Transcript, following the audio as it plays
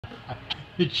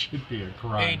It should be a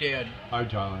crime. Hey, Dad. Hi,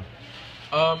 Tyler.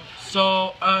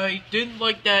 So I didn't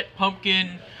like that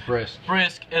pumpkin Brisk.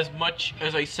 as much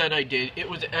as I said I did. It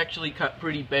was actually cut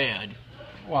pretty bad.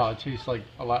 Well, it tastes like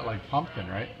a lot like pumpkin,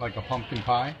 right? Like a pumpkin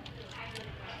pie.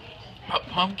 But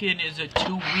pumpkin is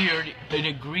too weird an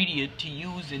ingredient to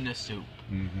use in the soup.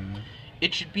 Mm-hmm.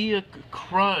 It should be a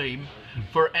crime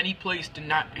for any place to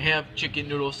not have chicken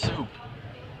noodle soup.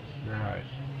 You're right.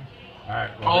 All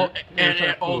right. Well, And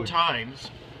at all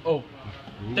times. Oh,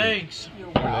 Ooh. thanks. You're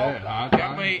welcome.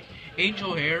 Got my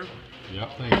angel hair. Yep,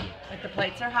 thank you. But the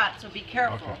plates are hot, so be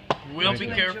careful. Okay. We'll be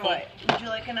careful. Enjoy. Would you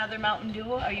like another Mountain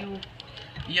Dew? Are you?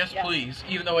 Yes, please.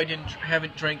 Even though I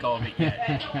haven't drank all of it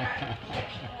yet.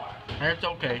 That's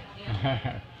okay.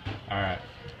 All right.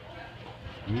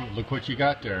 Ooh, look what you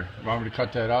got there. Want me to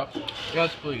cut that up?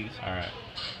 Yes, please. All right.